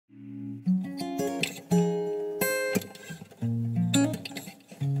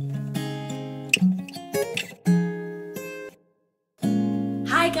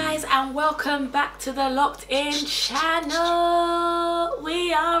Welcome back to the Locked In channel.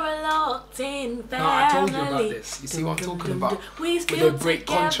 We are a Locked In family. No, I told you about this. You see what I'm talking about? We When they break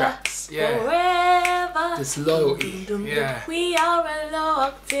contracts. Yeah. Forever. This loyalty. Yeah. We are a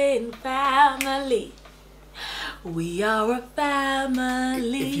Locked In family. We are a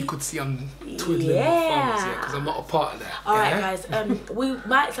family. If you could see I'm twiddling my thumbs, because I'm not a part of that. Alright guys, we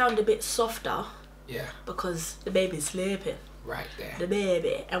might sound a bit softer. Yeah. Because the baby's sleeping. Right there. The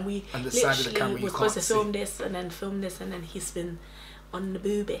baby. And we On the side of the camera, we're you supposed to can't film see. this and then film this and then he's been on the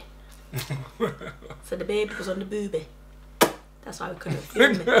booby. So the baby was on the booby. That's why we couldn't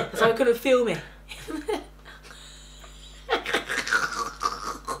film it. That's why we couldn't film it.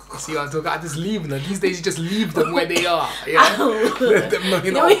 See what I'm talking? I just leave them. These days you just leave them where they are. Yeah. Let them know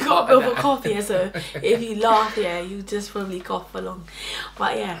you're No, not you got a bit of a that. cough here, so if you laugh, you just probably cough along.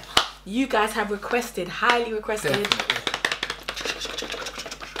 But yeah, you guys have requested, highly requested, Definitely.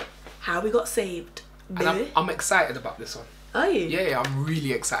 how we got saved. And I'm excited about this one. Are you? Yeah, I'm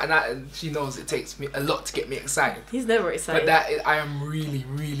really excited. And she knows it takes me a lot to get me excited. He's never excited. But I am really,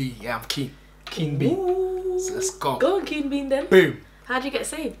 I'm keen. Keen bean. So let's go. Go on, Keen Bean then. Boom. How'd you get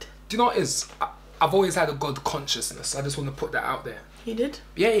saved? Do you know what it is? I've always had a God consciousness. I just want to put that out there. You did?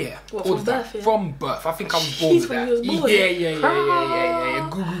 Yeah. What, All from the time. birth, yeah? From birth. I think I was born Jeez, with when that. you was born? Yeah.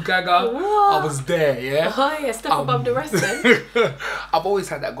 Goo goo gaga. What? I was there, yeah. Oh yeah, step above the rest then. I've always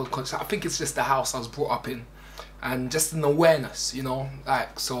had that God consciousness. I think it's just the house I was brought up in. And just an awareness, you know.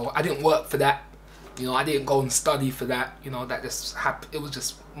 Like, so I didn't work for that. You know, I didn't go and study for that. You know, that just happened. It was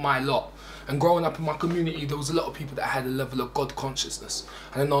just my lot. And growing up in my community, there was a lot of people that had a level of God consciousness.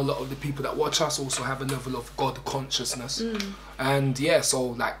 And I know a lot of the people that watch us also have a level of God consciousness. And yeah, so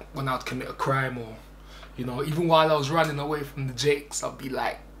like when I'd commit a crime or, you know, even while I was running away from the Jakes, I'd be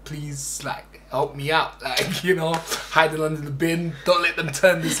like, please, like, help me out. Like, you know, hiding under the bin, don't let them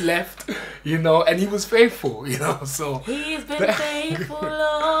turn this left, you know. And he was faithful, you know, so. He's been faithful,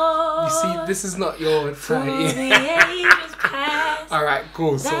 Lord. You see, this is not your Through time. the ages past. Alright,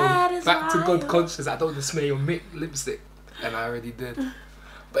 cool. So That is back to why God consciousness. I don't want to smell your lipstick, and I already did.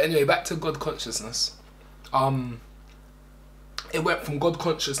 But anyway, back to God consciousness. It went from God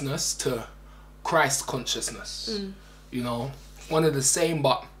consciousness to Christ consciousness. You know, one of the same,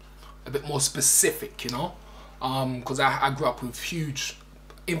 but a bit more specific. You know, because I grew up with huge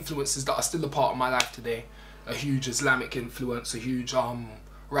influences that are still a part of my life today. A huge Islamic influence, a huge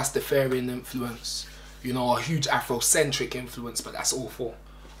Rastafarian influence. You know, a huge Afrocentric influence, but that's all for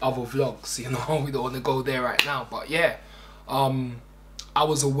other vlogs, you know. We don't want to go there right now, but yeah, I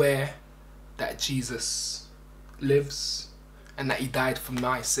was aware that Jesus lives and that he died for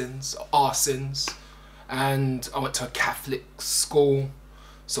my sins, our sins, and I went to a Catholic school,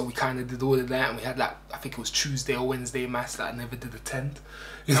 so we kind of did all of that, and we had like, I think it was Tuesday or Wednesday mass that I never did attend.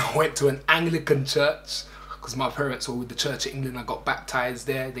 You know, I went to an Anglican church because my parents were with the Church of England. I got baptized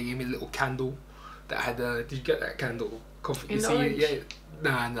there. They gave me a little candle that had a, did you get that candle? Coffee. You see it? Yeah.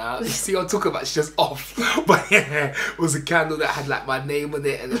 Nah. You see what I'm talking about? It's just off. But yeah, it was a candle that had like my name on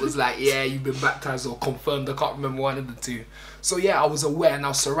it, and it was like, yeah, you've been baptized or confirmed. I can't remember one of the two. So yeah, I was aware and I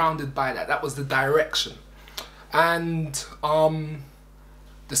was surrounded by that. That was the direction. And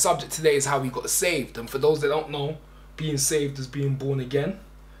the subject today is how we got saved. And for those that don't know, being saved is being born again,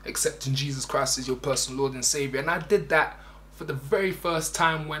 accepting Jesus Christ as your personal Lord and Savior. And I did that for the very first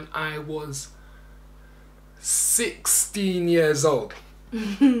time when I was 16 years old. Why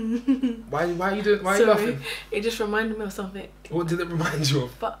are you laughing? It just reminded me of something. What did it remind you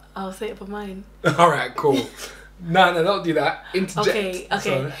of? But I'll say it for mine. Alright, cool. No, don't do that. Interject. Okay.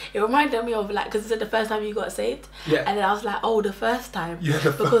 Sorry. It reminded me of like, because it said the first time you got saved. Yeah. And then I was like, oh, the first time. Yeah,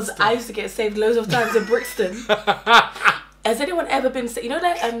 the because first time. I used to get saved loads of times in Brixton. Has anyone ever been saved? You know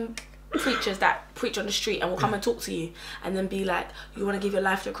that preachers that preach on the street and will come and talk to you and then be like, you want to give your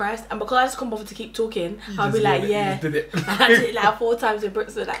life to Christ? And because I just couldn't bother to keep talking, I'll be like, yeah. You did it. And I did it like 4 times in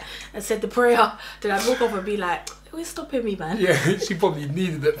Brixton, like, and said the prayer. Then I'd walk over and be like, who is stopping me, man? Yeah, she probably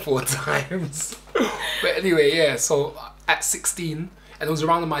needed it 4 times. But anyway, yeah, so at 16, and it was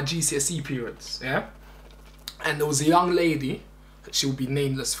around my GCSE periods, yeah? And there was a young lady, she will be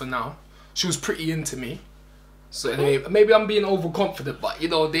nameless for now, she was pretty into me. So anyway, maybe I'm being overconfident, but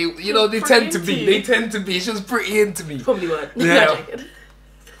they tend to be. She was pretty into me. Probably weren't. Yeah.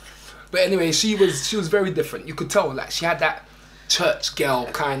 But anyway, she was very different. You could tell, like, she had that church girl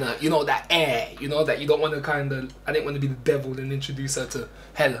kind of, that air, that you don't want to I didn't want to be the devil and introduce her to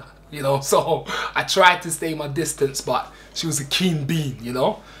hell, So I tried to stay my distance, but she was a keen bean,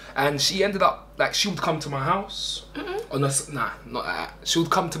 And she ended up, like, she would come to my house. Oh, no, nah, not that. She would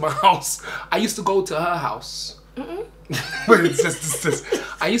come to my house. I used to go to her house. But it's just.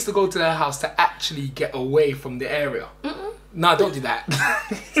 I used to go to their house to actually get away from the area. No, don't do that.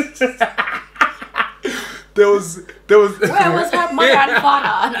 There was. Where was her mother and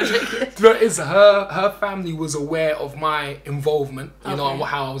father? But it's her family was aware of my involvement, you know, and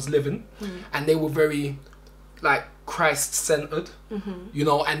how I was living, and they were very, like, Christ-centered, you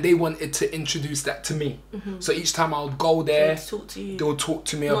know, and they wanted to introduce that to me. So each time I would go there, they would talk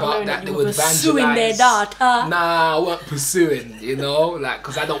to me about that. They would evangelize. Pursuing their daughter. Nah, I wasn't pursuing, you know, like,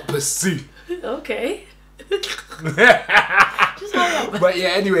 because I don't pursue. Okay. But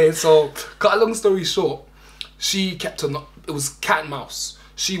yeah, anyway, so cut a long story short, she kept on, it was cat and mouse.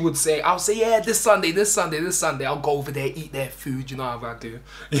 She would say, I'll say, yeah, this Sunday, I'll go over there, eat their food, you know how I do.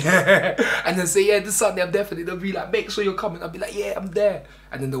 Yeah. And then say, yeah, this Sunday, I'm definitely, they'll be like, make sure you're coming. I'll be like, yeah, I'm there.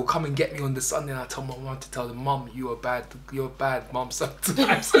 And then they'll come and get me on the Sunday, and I tell my mum to tell them, Mum, you're bad, Mum,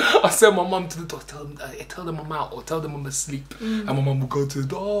 sometimes. I send my mum to the door, tell them I'm out, or tell them I'm asleep. And my mum will go to the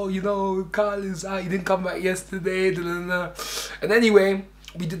door, oh, you know, Karl is out, he didn't come back yesterday, And anyway,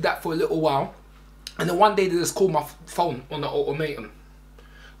 we did that for a little while. And then one day they just called my phone on the ultimatum.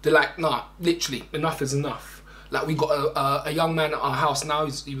 They're like, nah, literally, enough is enough. Like, we got a young man at our house now.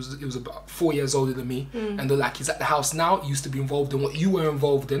 He was about 4 years older than me, and they're like, he's at the house now. He used to be involved in what you were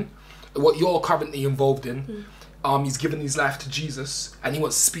involved in, what you're currently involved in. He's given his life to Jesus, and he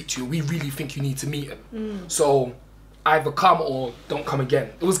wants to speak to you. We really think you need to meet him. So either come or don't come again.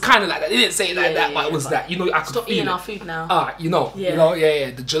 It was kind of like that. They didn't say it like that, but it was that. You know, I could stop feel eating it. our food now. You know,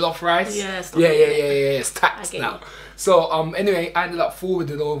 the jollof rice. Yeah, it's taxed now. So anyway, I ended up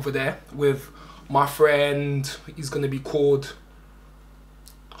forwarding over there with my friend. He's gonna be called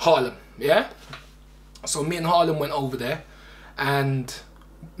Harlem. Yeah. So me and Harlem went over there, and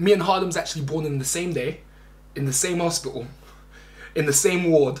me and Harlem's actually born in the same day, in the same hospital, in the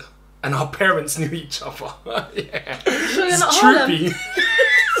same ward, and our parents knew each other. Yeah. Sure you're not trippy.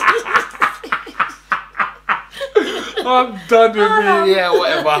 I'm done with me, yeah,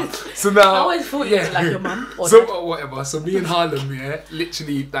 whatever. So now, I always thought you were like your mum. So whatever. So me and Harlem, yeah,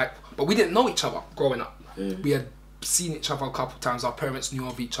 literally, like, but we didn't know each other growing up. We had seen each other a couple of times. Our parents knew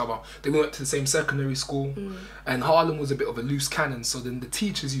of each other. They went to the same secondary school, and Harlem was a bit of a loose cannon. So then the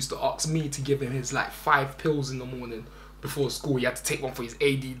teachers used to ask me to give him his like 5 pills in the morning before school. He had to take one for his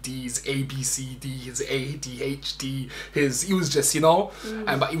ADD, his ABCD, his ADHD. He was just, you know,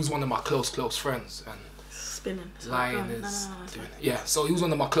 but he was one of my close friends. And spinning. Lying is doing it. Yeah, so he was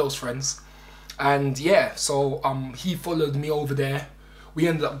one of my close friends, and yeah, so he followed me over there. We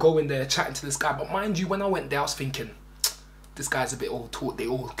ended up going there, chatting to this guy. But mind you, when I went there, I was thinking, this guy's a bit all taught. They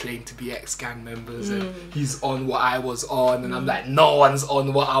all claim to be ex-gang members, and he's on what I was on, and I'm like, no one's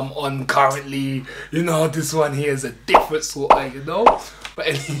on what I'm on currently. You know, this one here is a different sort of, you know. But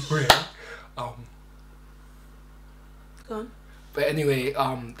anyway, Go on. But anyway,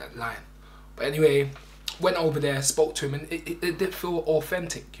 that line. But anyway, went over there, spoke to him, and it did feel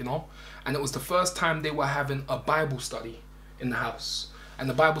authentic, you know. And it was the first time they were having a Bible study in the house. And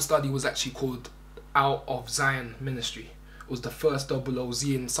the Bible study was actually called Out of Zion Ministry. It was the first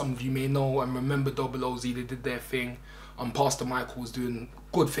OOZ, and some of you may know and remember OOZ. They did their thing. Pastor Michael was doing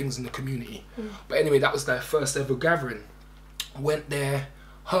good things in the community. But anyway, that was their first ever gathering. Went there,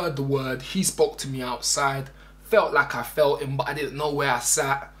 heard the word. He spoke to me outside. Felt like I felt him, but I didn't know where I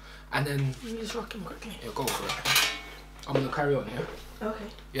sat. And then... You just rock him quickly. Yeah, go for it. I'm going to carry on, yeah? Okay.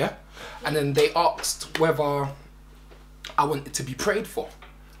 Yeah? And then they asked whether I wanted to be prayed for.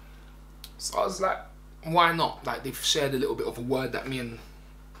 So I was like, why not? Like, they've shared a little bit of a word that me and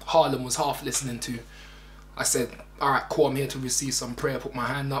Harlem was half listening to. I said, alright, cool, I'm here to receive some prayer. Put my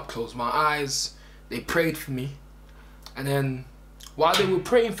hand up, closed my eyes. They prayed for me. And then, while they were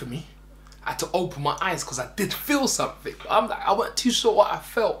praying for me, I had to open my eyes because I did feel something. I'm like, I wasn't too sure what I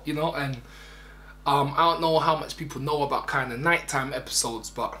felt, you know. And I don't know how much people know about kind of nighttime episodes,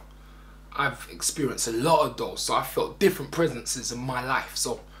 but I've experienced a lot of those. So I felt different presences in my life.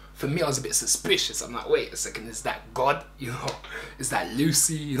 So for me, I was a bit suspicious. I'm like, wait a second, is that God? You know, is that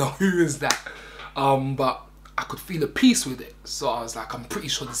Lucy? You know, who is that? But I could feel a peace with it. So I was like, I'm pretty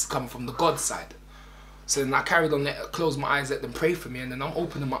sure this is coming from the God side. So then I carried on, closed my eyes, let them pray for me, and then I'm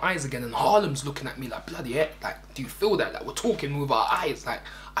opening my eyes again, and Harlem's looking at me like, bloody heck, like, do you feel that? Like, we're talking with our eyes, like,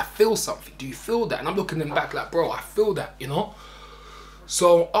 I feel something, do you feel that? And I'm looking them back like, bro, I feel that, you know?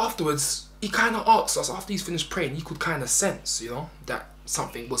 So afterwards, he kind of asked us, after he's finished praying, he could kind of sense, you know, that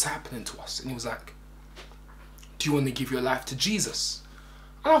something was happening to us. And he was like, do you want to give your life to Jesus?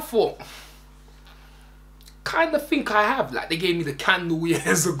 And I thought, kind of think I have. Like, they gave me the candle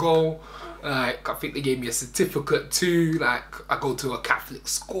years ago. Like, I think they gave me a certificate too. Like, I go to a Catholic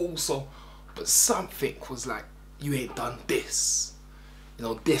school, so... But something was like, you ain't done this. You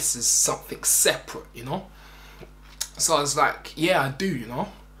know, this is something separate, you know? So I was like, yeah, I do, you know?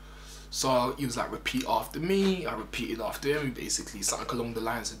 So he was like, repeat after me. I repeated after him, basically something along the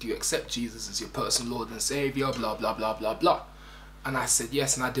lines of, do you accept Jesus as your personal Lord and Savior, blah, blah, blah, blah, blah. And I said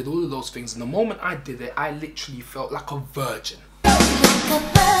yes, and I did all of those things. And the moment I did it, I literally felt like a virgin. Like a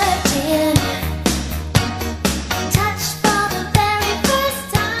virgin, touched for the very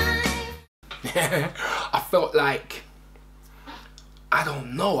first time. I felt like, I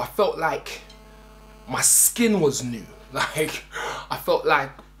don't know, I felt like my skin was new. Like, I felt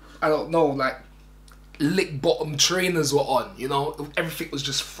like, I don't know, like lick bottom trainers were on, you know, everything was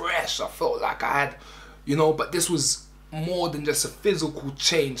just fresh. I felt like I had, you know, but this was more than just a physical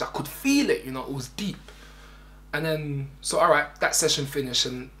change. I could feel it, you know, it was deep. And then, so alright, that session finished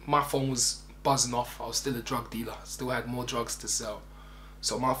and my phone was buzzing off. I was still a drug dealer, still had more drugs to sell.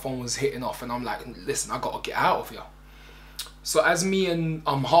 So my phone was hitting off and I'm like, listen, I gotta get out of here. So as me and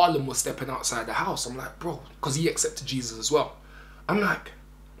Harlem were stepping outside the house, I'm like, bro, because he accepted Jesus as well. I'm like,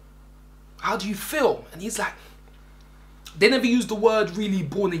 how do you feel? And he's like, they never used the word really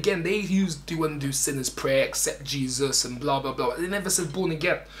born again. They used do and do sinner's prayer, accept Jesus and blah, blah, blah. They never said born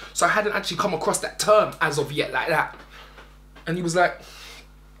again. So I hadn't actually come across that term as of yet like that. And he was like,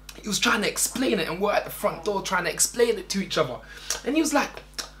 he was trying to explain it and we're at the front door trying to explain it to each other. And he was like,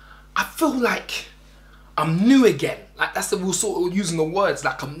 I feel like I'm new again. Like that's the, we were sort of using the words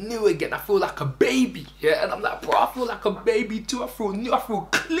like I'm new again. I feel like a baby. Yeah, and I'm like, bro, I feel like a baby too. I feel new. I feel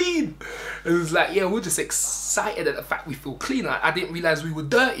clean. And it was like, yeah, we're just excited at the fact we feel clean. I didn't realize we were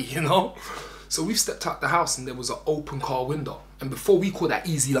dirty, you know. So we stepped out the house and there was an open car window. And before we call that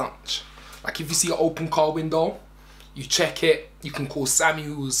easy lunch. Like if you see an open car window, you check it. You can call Sammy,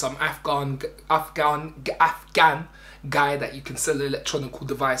 who's some Afghan guy that you can sell electronic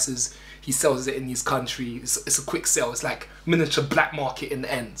devices. He sells it in his country. It's a quick sell. It's like miniature black market in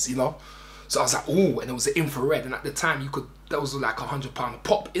the ends, you know. So I was like, oh, and it was an infrared, and at the time you could, that was like £100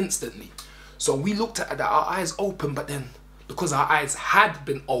 pop instantly. So we looked at that, our eyes open, but then because our eyes had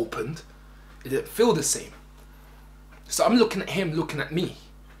been opened, it didn't feel the same. So I'm looking at him, looking at me,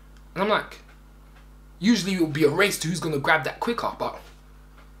 and I'm like, usually it would be a race to who's gonna grab that quicker, but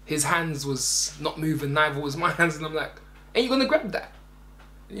his hands was not moving, neither was my hands, and I'm like, ain't you gonna grab that?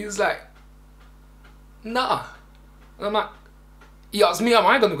 And he was like, nah. And I'm like, he asked me, am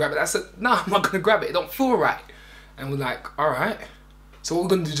I gonna grab it? I said, nah, I'm not gonna grab it. It don't feel right. And we're like, all right. So what we're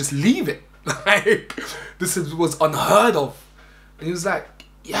gonna do, just leave it. Like, this was unheard of. And he was like,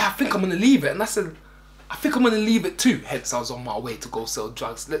 yeah, I think I'm gonna leave it. And I said, I think I'm gonna leave it too. Hence, I was on my way to go sell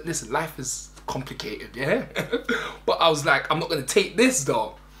drugs. Listen, life is complicated, yeah? But I was like, I'm not gonna take this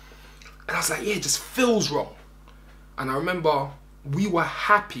though. And I was like, yeah, it just feels wrong. And I remember we were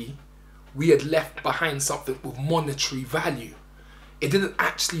happy we had left behind something with monetary value. It didn't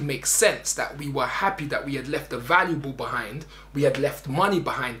actually make sense that we were happy that we had left a valuable behind, we had left money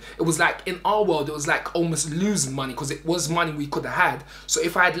behind. It was like, in our world, it was like almost losing money because it was money we could have had. So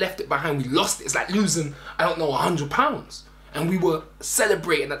if I had left it behind, we lost it. It's like losing, I don't know, £100. And we were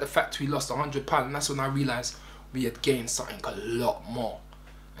celebrating at the fact we lost £100. And that's when I realized we had gained something a lot more.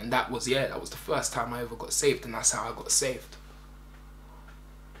 And that was, yeah, that was the first time I ever got saved, and that's how I got saved.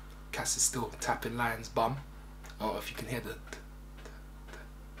 Cassie's still tapping Lion's bum. I don't know if you can hear the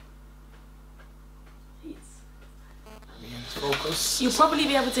focus. You'll probably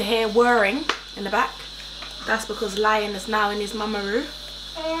be able to hear whirring in the back. That's because Lion is now in his mama room.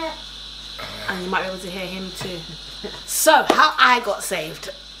 And you might be able to hear him too. So, how I got saved.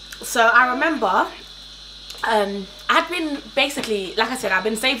 So, I remember I'd been basically, like I said, I've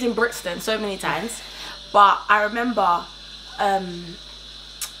been saved in Brixton so many times. But I remember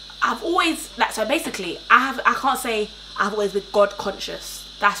I've always, like, so basically, I can't say I've always been God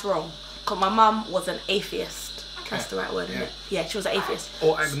conscious. That's wrong. Because my mum was an atheist. That's the right word, isn't it? Yeah, she was an atheist.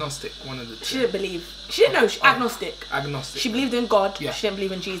 Or agnostic, one of the two. She didn't believe. She didn't know. Agnostic. Agnostic. She believed in God. Yeah. She didn't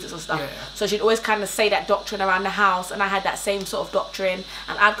believe in Jesus or stuff. Yeah. So she'd always kind of say that doctrine around the house, and I had that same sort of doctrine.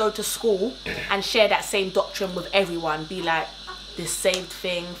 And I'd go to school and share that same doctrine with everyone. Be like, this saved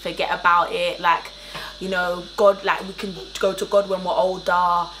thing, forget about it. Like, you know, God, like, we can go to God when we're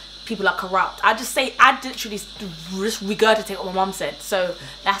older. People are corrupt. I literally just regurgitate what my mum said. So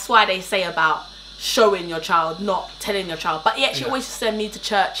that's why they say about showing your child, not telling your child. But yeah, she always used to send me to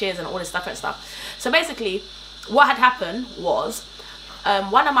churches and all this stuff and stuff. So basically, what had happened was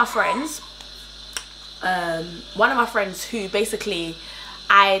one of my friends who basically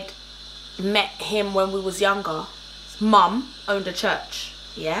I'd met him when we was younger. His mum owned a church,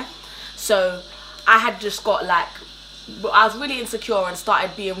 yeah. So I had just got like I was really insecure and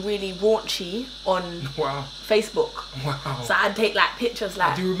started being really raunchy on Facebook. Wow. So I'd take like pictures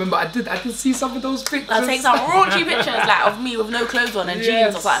like. I do remember. I did see some of those pictures. I'd take some raunchy pictures like of me with no clothes on and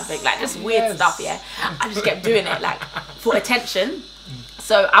jeans or something, like just weird stuff. Yeah. I just kept doing it like for attention.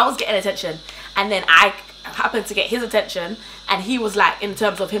 So I was getting attention, and then I happened to get his attention, and he was like, in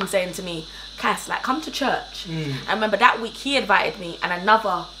terms of him saying to me, Cass, like, come to church. I remember that week he invited me and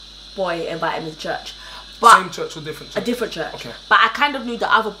another boy invited me to church. But same church or different church? A different church. Okay. But I kind of knew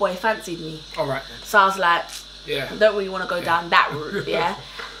the other boy fancied me. All right. Then. So I was like, yeah, I don't really want to go down that route, yeah.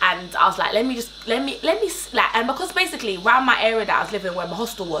 And I was like, let me like, and because basically around my area that I was living, where my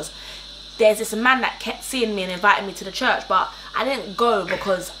hostel was, there's this man that kept seeing me and inviting me to the church, but I didn't go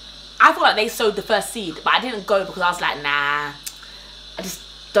because I feel like they sowed the first seed, but I didn't go because I was like, nah, I just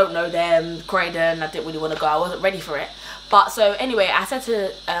don't know them, Croydon, I didn't really want to go, I wasn't ready for it. But so anyway, I said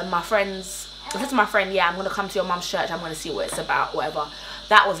to my friend, yeah, I'm going to come to your mum's church, I'm going to see what it's about, whatever.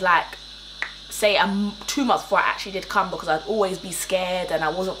 That was like, say 2 months before I actually did come, because I'd always be scared and I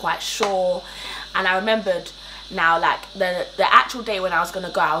wasn't quite sure. And I remembered now, like, the actual day when I was going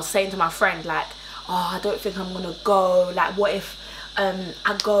to go, I was saying to my friend, like, oh, I don't think I'm going to go, like, what if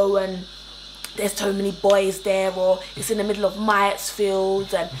I go and there's so many boys there, or it's in the middle of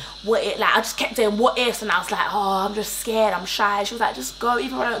Myattsfield, and what it, like, I just kept saying what ifs, and I was like, oh, I'm just scared, I'm shy. She was like, just go,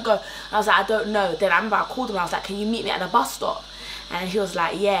 even if I don't go. And I was like, I don't know. Then I remember I called him and I was like, can you meet me at the bus stop? And he was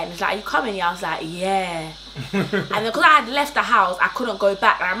like, yeah. And he's like, are you coming? Yeah. I was like, yeah. And then because I had left the house, I couldn't go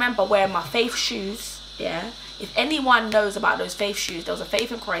back. And I remember wearing my Faith shoes, yeah. If anyone knows about those Faith shoes, there was a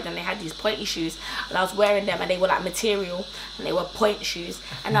Faith in Croydon and they had these pointy shoes, and I was wearing them, and they were like material and they were point shoes,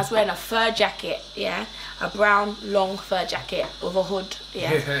 and I was wearing a fur jacket, yeah, a brown long fur jacket with a hood,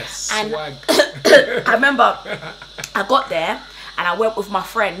 yeah. Yes, and swag. I remember I got there and I went with my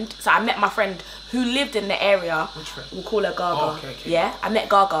friend, so I met my friend who lived in the area. Which friend? We'll call her Gaga. Oh, okay. Yeah, I met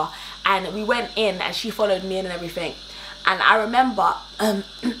Gaga and we went in and she followed me in and everything, and I remember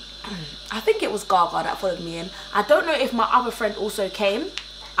I think it was Gaga that followed me in. I don't know if my other friend also came.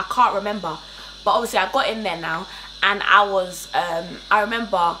 I can't remember. But obviously I got in there now, and I was, I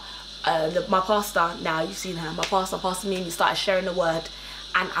remember my pastor, now you've seen her, my pastor me and we started sharing the word,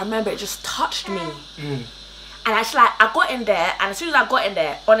 and I remember it just touched me. And actually, like, I got in there, and as soon as I got in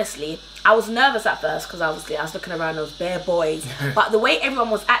there, honestly, I was nervous at first because obviously I was looking around those bare boys. But the way everyone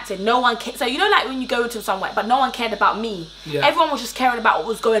was acting, no one cared. So you know, like when you go into somewhere, but no one cared about me. Yeah. Everyone was just caring about what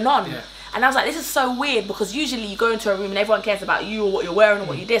was going on. Yeah. And I was like, this is so weird, because usually you go into a room and everyone cares about you or what you're wearing or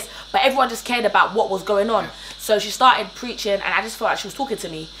what you this, but everyone just cared about what was going on. Yeah. So she started preaching, and I just felt like she was talking to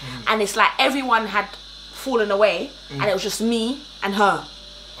me. And it's like everyone had fallen away, and it was just me and her.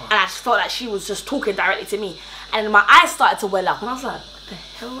 And I just felt like she was just talking directly to me. And my eyes started to well up, and I was like, what the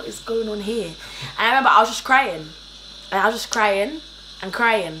hell is going on here? And I remember I was just crying. And I was just crying and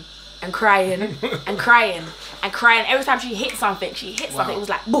crying and crying and crying and crying. Every time she hit something, it was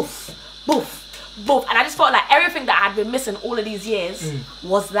like boof, boof, boof. And I just felt like everything that I had been missing all of these years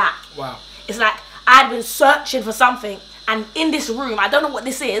was that. Wow. It's like I had been searching for something, and in this room, I don't know what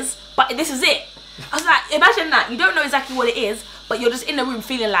this is, but this is it. I was like, imagine that. You don't know exactly what it is, but you're just in the room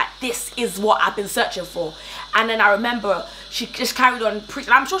feeling like this is what I've been searching for. And then I remember she just carried on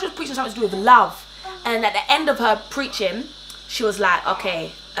preaching. I'm sure she was preaching something to do with love. And at the end of her preaching, she was like,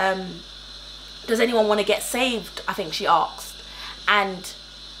 okay, does anyone want to get saved? I think she asked. And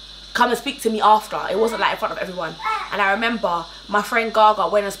come and speak to me after. It wasn't like in front of everyone. And I remember my friend Gaga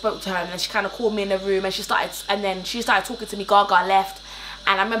went and spoke to her, and then she kind of called me in the room, and she started talking to me. Gaga left.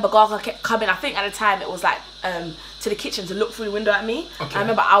 And I remember Gaga kept coming, I think at the time it was like to the kitchen to look through the window at me. Okay. I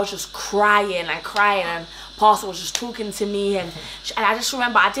remember I was just crying and crying, and Pastor was just talking to me, and I just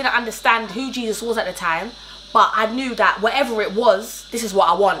remember I didn't understand who Jesus was at the time, but I knew that whatever it was, this is what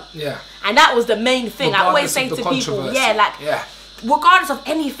I want. Yeah. And that was the main thing. I always say to people, yeah, like, regardless of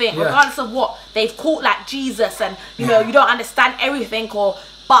anything, regardless of what they've called like Jesus, and you know, you don't understand everything,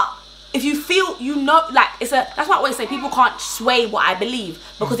 but if you feel, you know, like that's why I always say people can't sway what I believe,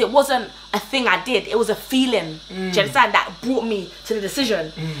 because it wasn't a thing I did, it was a feeling. Do you understand? That brought me to the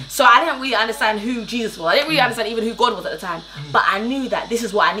decision. So I didn't really understand who Jesus was. I didn't really understand even who God was at the time. But I knew that this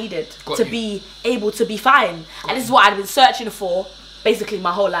is what I needed to be able to be fine. And this is what I'd been searching for basically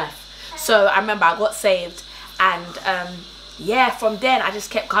my whole life. So I remember I got saved, and yeah, from then I just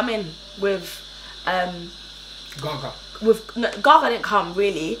kept coming with Gaga. Gaga didn't come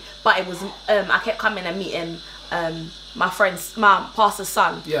really, but it was I kept coming and meeting my pastor's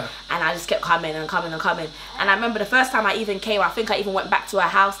son. Yeah. And I just kept coming and coming and coming. And I remember the first time I even came, I think I even went back to her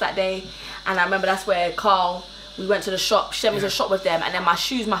house that day, and I remember that's where Karl we went to the shop. She sent me to the shop with them, and then my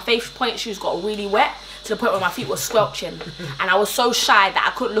shoes, my face point shoes, got really wet to the point where my feet were squelching, and I was so shy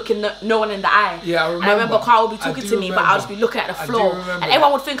that I couldn't look in no one in the eye. Yeah, I remember. And I remember Karl would be talking to me, but I would just be looking at the floor, and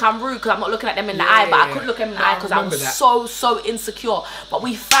everyone would think I'm rude because I'm not looking at them in the eye, but I couldn't look at them in the eye because I was so insecure. But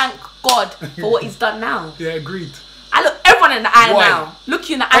we thank God for what He's done now. Yeah, agreed. I look everyone in the eye now. Look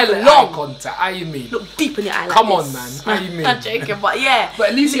you in the eye for long. Eye contact. How you mean? Look deep in your eye. Come like on, this. man. How you mean? I'm joking, but yeah. But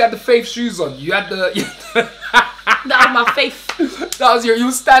at least you had the faith shoes on. You had the. That was my faith. That was you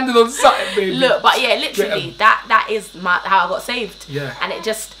were standing on something, baby. Look, but yeah, literally, that is how I got saved. Yeah. And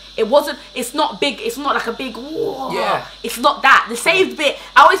it wasn't. It's not big. It's not like a big. Whoa. Yeah. It's not that. The saved bit.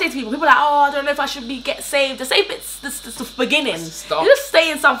 I always say to people are like, oh, I don't know if I should get saved. The saved bit's the beginning. Stop. You're just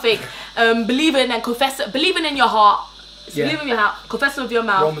saying something, believing and confessing, believing in your heart. Believe in your heart, confessing with your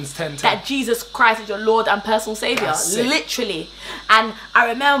mouth. Romans 10:10. That Jesus Christ is your Lord and personal Savior. That's it. Literally. And I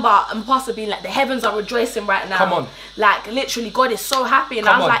remember Pastor being like, the heavens are rejoicing right now. Come on. Like, literally, God is so happy. And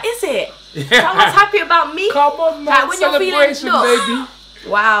I was like, is it? Yeah. Someone's happy about me? Come on, man. Like, when you're Celebration, feeling, baby.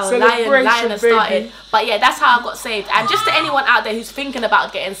 Wow, lion has started. Baby. But yeah, that's how I got saved. And just to anyone out there who's thinking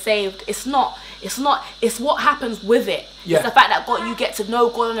about getting saved, it's what happens with it. Yeah. It's the fact that you get to know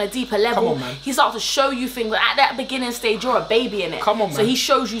God on a deeper level. Come on, man. He starts to show you things. At that beginning stage, you're a baby in it. Come on, man. So He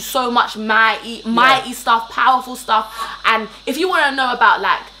shows you so much mighty stuff, powerful stuff. And if you want to know about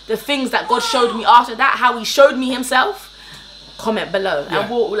like the things that God showed me after that, how He showed me Himself, comment below. Yeah. And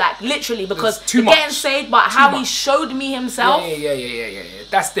we'll like literally, because much. getting saved, but how He showed me Himself. Yeah.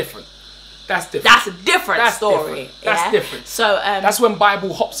 That's different. That's different. That's a different story. Different. That's different. So that's when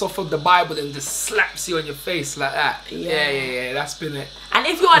Bible hops off of the Bible and just slaps you on your face like that. Yeah. That's been it. And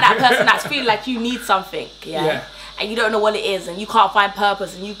if you are that person that's feeling like you need something, and you don't know what it is, and you can't find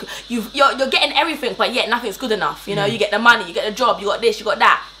purpose, and you're getting everything, but yet nothing's good enough. You know, you get the money, you get the job, you got this, you got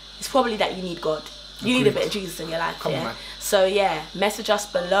that. It's probably that you need God. You need a bit of Jesus in your life. Come on, man. So yeah, message us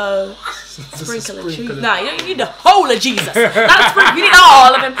below. Sprinkle of truth. No, you don't need the whole of Jesus. Not a sprinkle. You need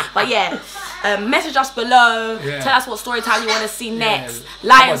all of him. But yeah, message us below. Yeah. Tell us what story time you want to see next.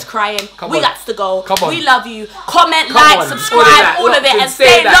 Lions crying. We got to go. Come on. We love you. Comment, like, subscribe, all of it, and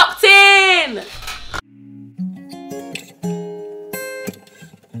stay locked in.